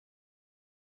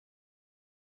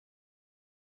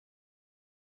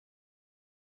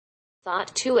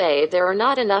Thought 2A. There are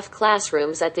not enough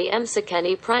classrooms at the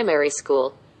Msekeni primary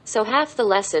school, so half the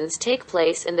lessons take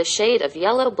place in the shade of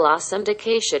yellow-blossomed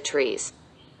acacia trees.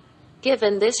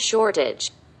 Given this shortage,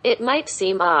 it might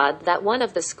seem odd that one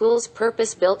of the school's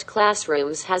purpose-built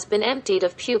classrooms has been emptied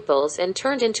of pupils and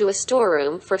turned into a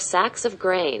storeroom for sacks of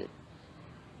grain.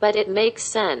 But it makes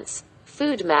sense.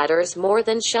 Food matters more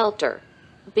than shelter.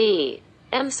 B.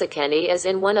 Msekeni is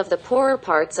in one of the poorer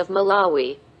parts of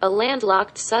Malawi, a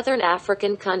landlocked southern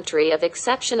African country of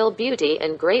exceptional beauty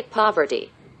and great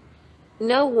poverty.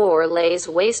 No war lays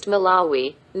waste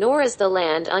Malawi, nor is the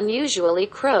land unusually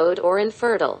crowed or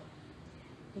infertile.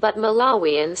 But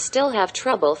Malawians still have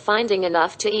trouble finding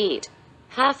enough to eat.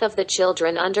 Half of the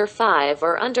children under 5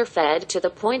 are underfed to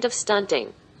the point of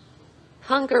stunting.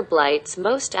 Hunger blights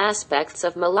most aspects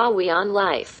of Malawian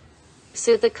life.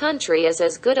 So the country is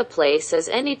as good a place as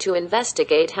any to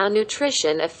investigate how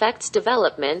nutrition affects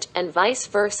development, and vice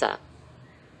versa.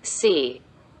 C.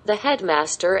 The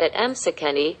headmaster at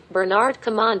Msekeni, Bernard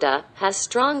Kamanda, has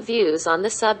strong views on the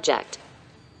subject.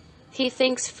 He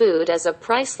thinks food as a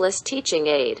priceless teaching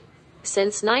aid.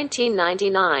 Since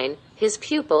 1999, his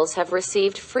pupils have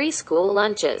received free school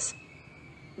lunches.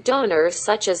 Donors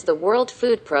such as the World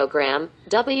Food Programme,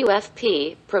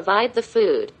 WFP, provide the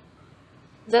food.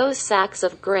 Those sacks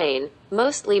of grain,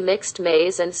 mostly mixed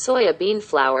maize and soya bean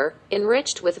flour,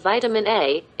 enriched with vitamin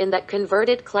A, in that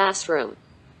converted classroom.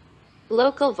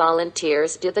 Local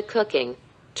volunteers do the cooking,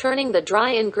 turning the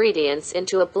dry ingredients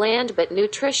into a bland but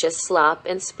nutritious slop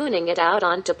and spooning it out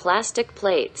onto plastic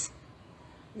plates.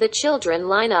 The children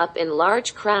line up in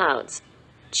large crowds,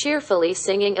 cheerfully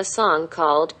singing a song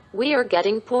called, "We Are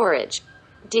Getting Porridge."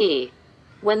 D.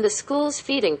 When the school's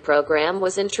feeding program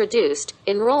was introduced,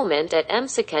 enrollment at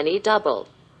Msekeni doubled.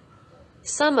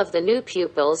 Some of the new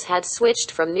pupils had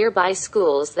switched from nearby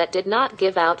schools that did not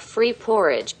give out free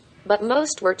porridge, but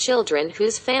most were children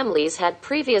whose families had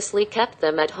previously kept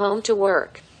them at home to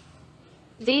work.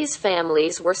 These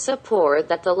families were so poor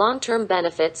that the long-term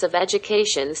benefits of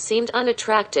education seemed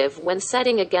unattractive when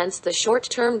setting against the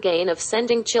short-term gain of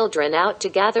sending children out to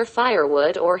gather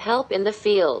firewood or help in the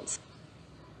fields.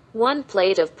 One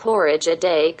plate of porridge a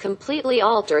day completely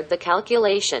altered the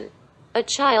calculation. A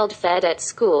child fed at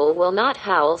school will not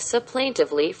howl so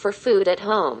plaintively for food at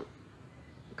home.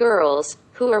 Girls,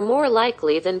 who are more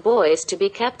likely than boys to be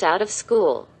kept out of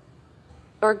school,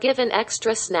 are given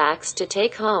extra snacks to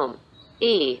take home.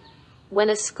 E. When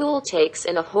a school takes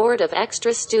in a horde of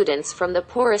extra students from the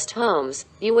poorest homes,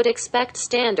 you would expect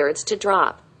standards to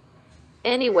drop.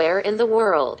 Anywhere in the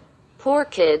world, poor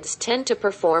kids tend to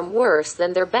perform worse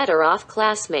than their better-off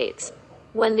classmates.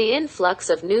 When the influx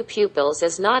of new pupils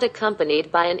is not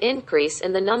accompanied by an increase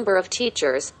in the number of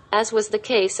teachers, as was the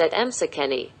case at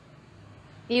Msekeni,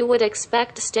 you would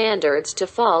expect standards to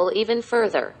fall even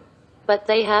further. But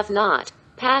they have not.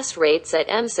 Pass rates at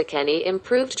Msekeni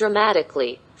improved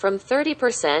dramatically, from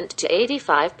 30% to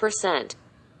 85%.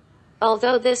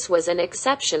 Although this was an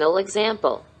exceptional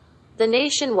example, the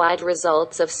nationwide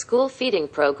results of school feeding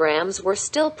programs were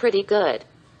still pretty good.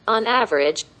 On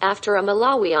average, after a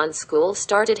Malawian school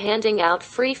started handing out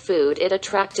free food, it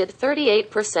attracted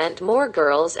 38% more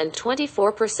girls and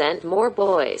 24% more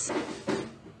boys.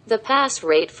 The pass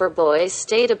rate for boys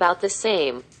stayed about the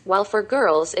same, while for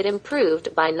girls it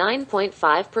improved by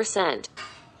 9.5%.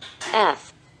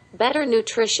 F. Better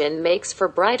nutrition makes for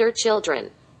brighter children.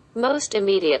 Most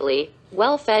immediately,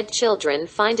 well-fed children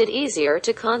find it easier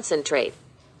to concentrate.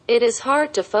 It is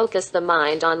hard to focus the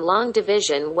mind on long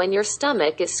division when your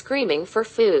stomach is screaming for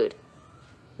food.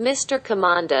 Mr.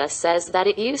 Kamanda says that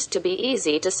it used to be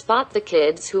easy to spot the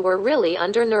kids who were really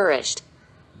undernourished.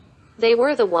 They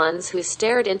were the ones who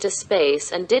stared into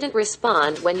space and didn't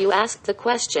respond when you asked the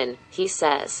question, he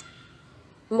says.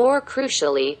 More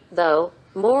crucially, though,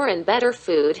 more and better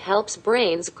food helps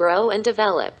brains grow and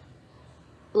develop.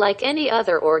 Like any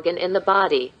other organ in the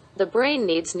body, the brain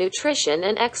needs nutrition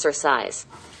and exercise.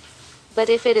 But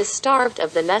if it is starved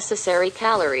of the necessary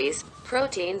calories,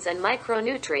 proteins and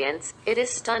micronutrients, it is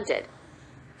stunted.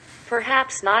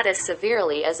 Perhaps not as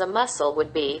severely as a muscle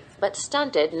would be, but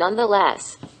stunted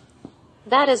nonetheless.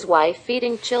 That is why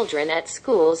feeding children at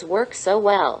schools works so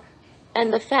well.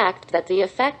 And the fact that the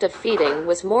effect of feeding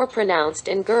was more pronounced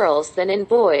in girls than in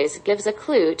boys gives a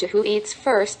clue to who eats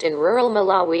first in rural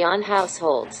Malawian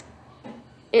households.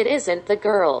 It isn't the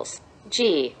girls.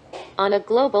 G. On a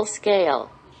global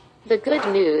scale, the good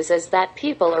news is that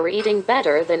people are eating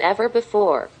better than ever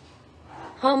before.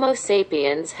 Homo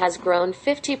sapiens has grown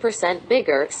 50%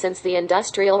 bigger since the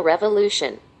Industrial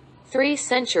Revolution. 3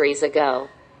 centuries ago,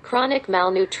 chronic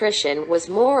malnutrition was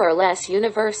more or less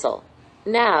universal.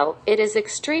 Now, it is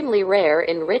extremely rare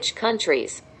in rich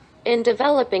countries. In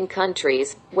developing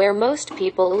countries, where most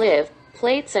people live,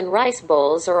 plates and rice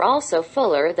bowls are also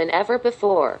fuller than ever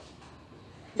before.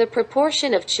 The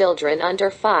proportion of children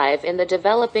under 5 in the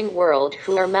developing world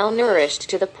who are malnourished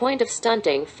to the point of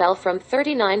stunting fell from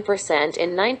 39%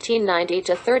 in 1990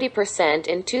 to 30%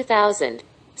 in 2000,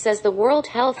 says the World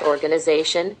Health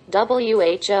Organization,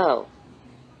 WHO.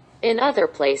 In other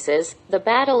places, the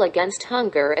battle against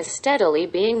hunger is steadily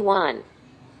being won.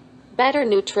 Better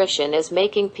nutrition is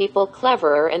making people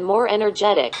cleverer and more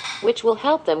energetic, which will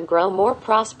help them grow more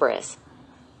prosperous.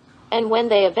 And when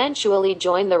they eventually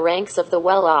join the ranks of the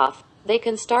well-off, they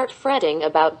can start fretting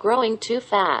about growing too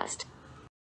fast.